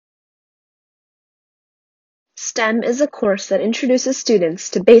STEM is a course that introduces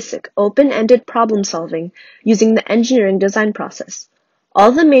students to basic, open-ended problem solving using the engineering design process.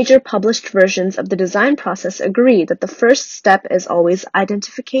 All the major published versions of the design process agree that the first step is always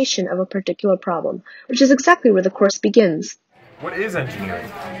identification of a particular problem, which is exactly where the course begins. What is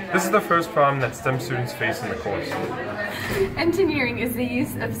engineering? This is the first problem that STEM students face in the course. Engineering is the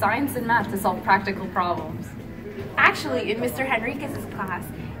use of science and math to solve practical problems. Actually, in Mr. Henriques' class,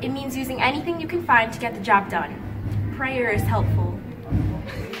 it means using anything you can find to get the job done. Prayer is helpful.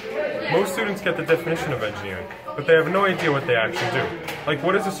 Most students get the definition of engineering, but they have no idea what they actually do. Like,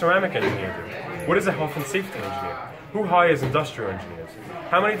 what does a ceramic engineer do? What is a health and safety engineer? Who hires industrial engineers?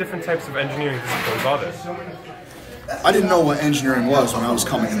 How many different types of engineering disciplines are there? I didn't know what engineering was when I was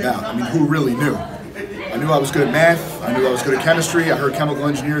coming about. I mean, who really knew? I knew I was good at math, I knew I was good at chemistry, I heard chemical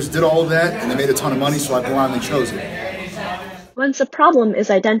engineers did all of that, and they made a ton of money, so I blindly chose it. Once a problem is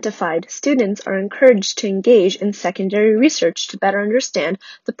identified, students are encouraged to engage in secondary research to better understand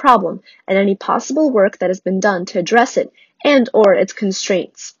the problem and any possible work that has been done to address it and/or its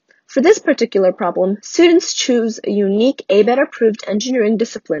constraints. For this particular problem, students choose a unique ABET-approved engineering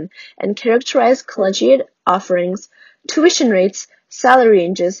discipline and characterize collegiate offerings, tuition rates, salary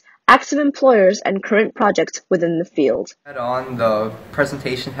ranges, active employers, and current projects within the field. The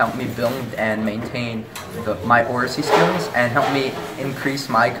presentation helped me build and maintain my oracy skills and helped me increase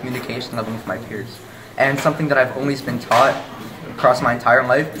my communication level with my peers. And something that I've always been taught across my entire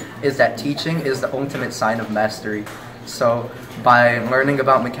life is that teaching is the ultimate sign of mastery. So by learning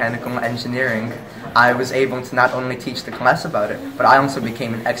about mechanical engineering, I was able to not only teach the class about it, but I also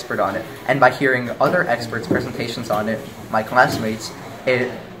became an expert on it. And by hearing other experts' presentations on it, my classmates, it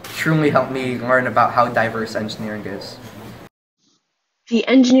truly helped me learn about how diverse engineering is. The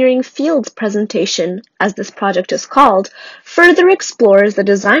engineering fields presentation, as this project is called, further explores the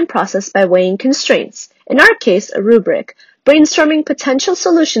design process by weighing constraints, in our case a rubric, brainstorming potential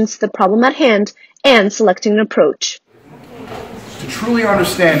solutions to the problem at hand, and selecting an approach. To truly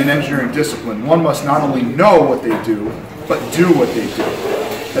understand an engineering discipline, one must not only know what they do, but do what they do.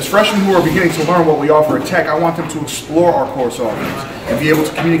 As freshmen who are beginning to learn what we offer at Tech, I want them to explore our course offerings and be able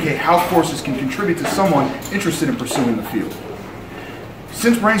to communicate how courses can contribute to someone interested in pursuing the field.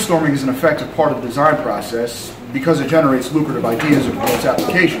 Since brainstorming is an effective part of the design process, because it generates lucrative ideas and promotes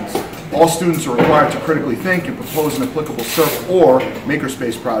applications, all students are required to critically think and propose an applicable SERP or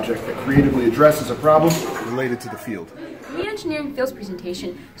makerspace project that creatively addresses a problem related to the field. In the engineering fields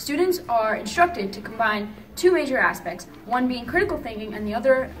presentation, students are instructed to combine two major aspects, one being critical thinking and the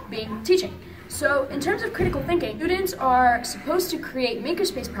other being teaching. So in terms of critical thinking, students are supposed to create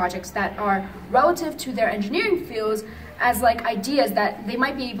makerspace projects that are relative to their engineering fields as like ideas that they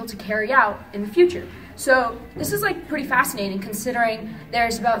might be able to carry out in the future. So this is like pretty fascinating considering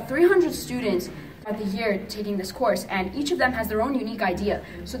there's about 300 students throughout the year taking this course and each of them has their own unique idea.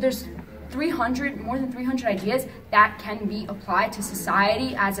 So there's more than 300 ideas that can be applied to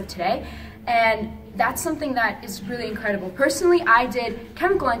society as of today, and that's something that is really incredible. Personally, I did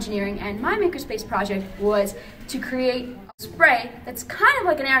chemical engineering and my makerspace project was to create a spray that's kind of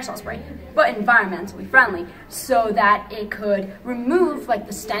like an aerosol spray, but environmentally friendly, so that it could remove like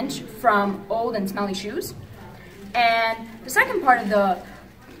the stench from old and smelly shoes. And the second part of the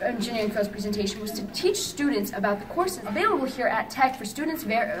engineering fields presentation was to teach students about the courses available here at Tech for students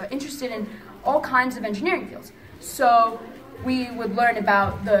interested in all kinds of engineering fields. So we would learn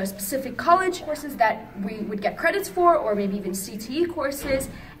about the specific college courses that we would get credits for, or maybe even CTE courses,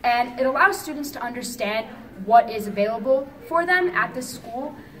 and it allows students to understand what is available for them at this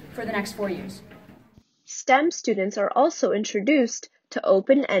school for the next 4 years. STEM students are also introduced to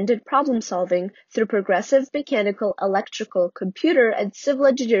open-ended problem solving through progressive mechanical, electrical, computer, and civil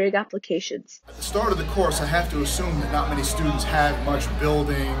engineering applications. At the start of the course, I have to assume that not many students have much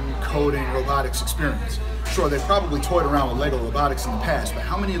building, coding, robotics experience. Sure, they've probably toyed around with Lego robotics in the past, but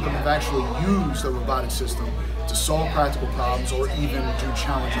how many of them have actually used a robotic system to solve practical problems or even do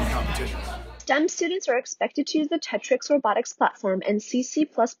challenging competitions? STEM students are expected to use the Tetrix robotics platform and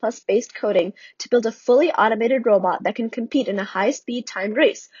C++-based coding to build a fully automated robot that can compete in a high-speed timed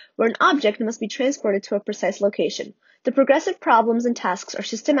race, where an object must be transported to a precise location. The progressive problems and tasks are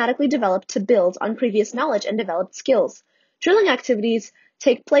systematically developed to build on previous knowledge and developed skills. Drilling activities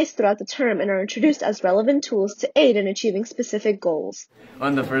take place throughout the term and are introduced as relevant tools to aid in achieving specific goals.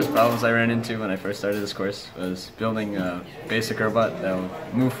 One of the first problems I ran into when I first started this course was building a basic robot that will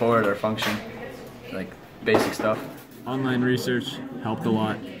move forward or function, like basic stuff. Online research helped a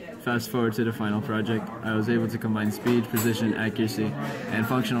lot. Fast forward to the final project, I was able to combine speed, precision, accuracy, and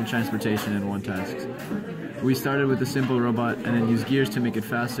functional transportation in one task. We started with a simple robot and then used gears to make it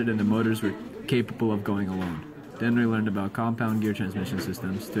faster than the motors were capable of going alone. Then we learned about compound gear transmission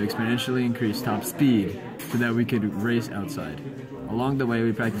systems to exponentially increase top speed so that we could race outside. Along the way,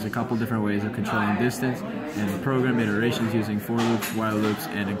 we practiced a couple different ways of controlling distance and program iterations using for loops, while loops,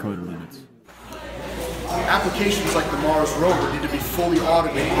 and encoder limits. Applications like the Mars rover need to be fully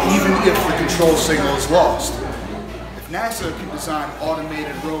automated even if the control signal is lost. If NASA can design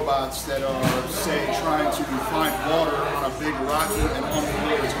automated robots that are, say, trying to find water on a big rocky and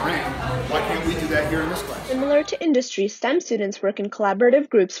unfamiliar terrain, why can't we do that here in this class? Similar to industry, STEM students work in collaborative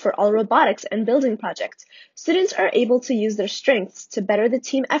groups for all robotics and building projects. Students are able to use their strengths to better the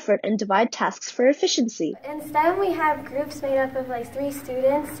team effort and divide tasks for efficiency. In STEM, we have groups made up of like 3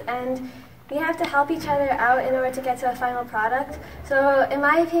 students, and we have to help each other out in order to get to a final product. So in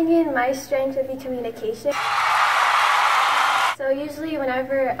my opinion, my strength would be communication. So usually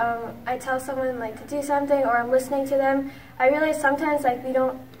whenever I tell someone like to do something or I'm listening to them, I realize sometimes like we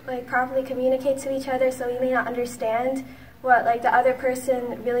don't like properly communicate to each other, so we may not understand what like the other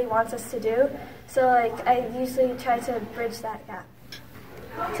person really wants us to do. So like I usually try to bridge that gap.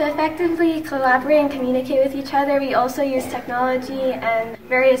 To effectively collaborate and communicate with each other, we also use technology and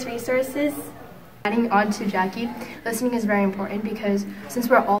various resources. Adding on to Jackie, listening is very important because since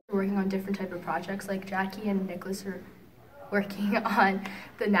we're all working on different type of projects, like Jackie and Nicholas are working on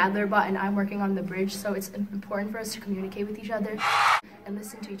the Nadler bot and I'm working on the bridge, so it's important for us to communicate with each other and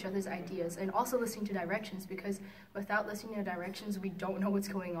listen to each other's ideas, and also listening to directions, because without listening to directions we don't know what's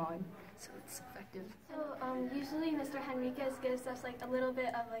going on, so it's effective. So usually Mr. Henriques gives us like a little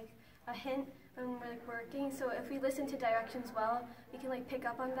bit of like a hint when we're like working, so if we listen to directions well, we can like pick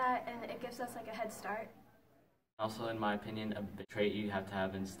up on that and it gives us like a head start. Also, in my opinion, a big trait you have to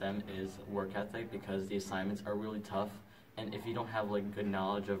have in STEM is work ethic, because the assignments are really tough. And if you don't have like good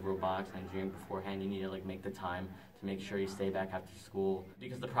knowledge of robotics and engineering beforehand, you need to like make the time to make sure you stay back after school,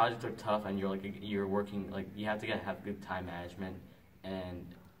 because the projects are tough and you're working, like you have to have good time management, and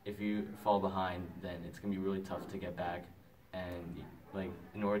if you fall behind, then it's gonna be really tough to get back. And like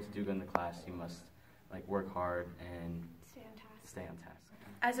in order to do good in the class, you must like work hard and stay on task.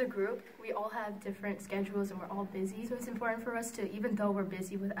 As a group, we all have different schedules and we're all busy, so it's important for us to, even though we're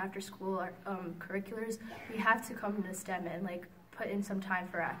busy with after-school curriculars, we have to come to STEM and like put in some time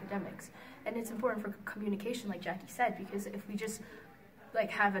for academics. And it's important for communication, like Jackie said, because if we just like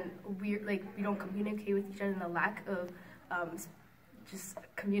have a weird, like we don't communicate with each other and the lack of just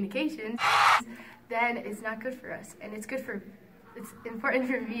communication, then it's not good for us. And it's important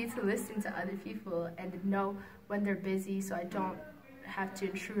for me to listen to other people and know when they're busy, so I don't have to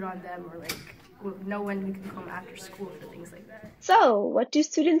intrude on them, or like know when we can come after school for things like that. So, what do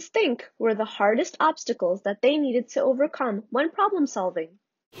students think were the hardest obstacles that they needed to overcome when problem solving?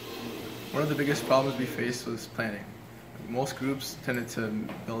 One of the biggest problems we faced was planning. Most groups tended to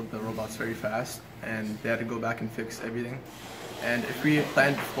build the robots very fast, and they had to go back and fix everything. And if we had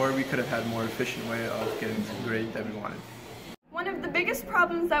planned before, we could have had a more efficient way of getting to the grade that we wanted. One of the biggest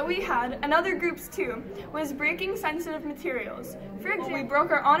problems that we had, and other groups too, was breaking sensitive materials. For example, we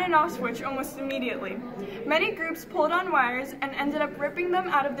broke our on and off switch almost immediately. Many groups pulled on wires and ended up ripping them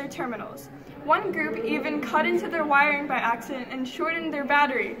out of their terminals. One group even cut into their wiring by accident and shortened their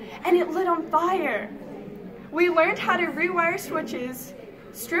battery, and it lit on fire. We learned how to rewire switches,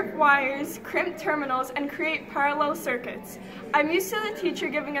 strip wires, crimp terminals, and create parallel circuits. I'm used to the teacher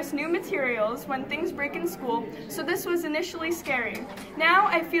giving us new materials when things break in school, so this was initially scary. Now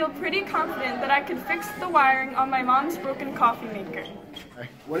I feel pretty confident that I could fix the wiring on my mom's broken coffee maker.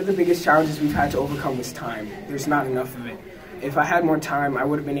 One of the biggest challenges we've had to overcome is time. There's not enough of it. If I had more time, I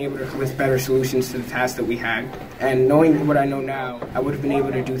would have been able to come with better solutions to the tasks that we had. And knowing what I know now, I would have been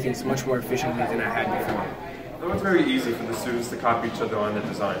able to do things much more efficiently than I had before. Though it's very easy for the students to copy each other on their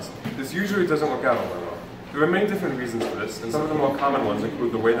designs, this usually doesn't work out all that well. There are many different reasons for this, and some of the more common ones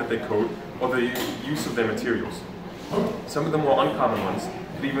include the way that they code or the use of their materials. Some of the more uncommon ones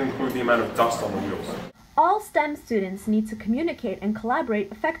could even include the amount of dust on the wheels. All STEM students need to communicate and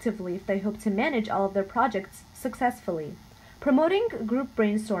collaborate effectively if they hope to manage all of their projects successfully. Promoting group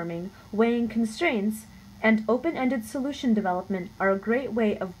brainstorming, weighing constraints, and open-ended solution development are a great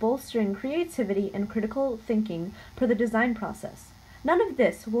way of bolstering creativity and critical thinking for the design process. None of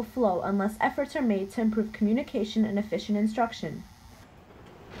this will flow unless efforts are made to improve communication and efficient instruction.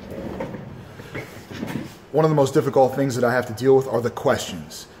 One of the most difficult things that I have to deal with are the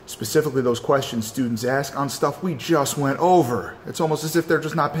questions. Specifically those questions students ask on stuff we just went over. It's almost as if they're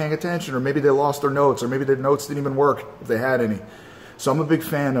just not paying attention, or maybe they lost their notes, or maybe their notes didn't even work if they had any. So I'm a big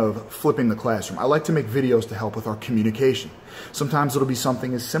fan of flipping the classroom. I like to make videos to help with our communication. Sometimes it'll be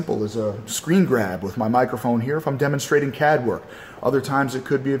something as simple as a screen grab with my microphone here if I'm demonstrating CAD work. Other times it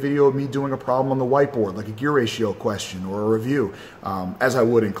could be a video of me doing a problem on the whiteboard, like a gear ratio question or a review, as I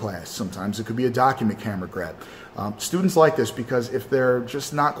would in class. Sometimes it could be a document camera grab. Students like this because if they're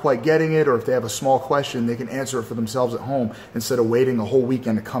just not quite getting it, or if they have a small question, they can answer it for themselves at home instead of waiting a whole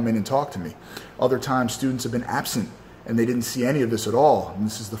weekend to come in and talk to me. Other times students have been absent and they didn't see any of this at all, and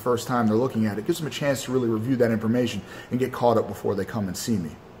this is the first time they're looking at it. It gives them a chance to really review that information and get caught up before they come and see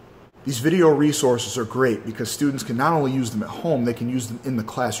me. These video resources are great because students can not only use them at home, they can use them in the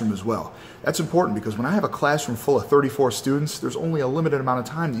classroom as well. That's important because when I have a classroom full of 34 students, there's only a limited amount of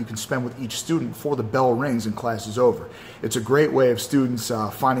time that you can spend with each student before the bell rings and class is over. It's a great way of students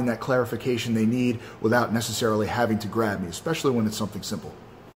finding that clarification they need without necessarily having to grab me, especially when it's something simple.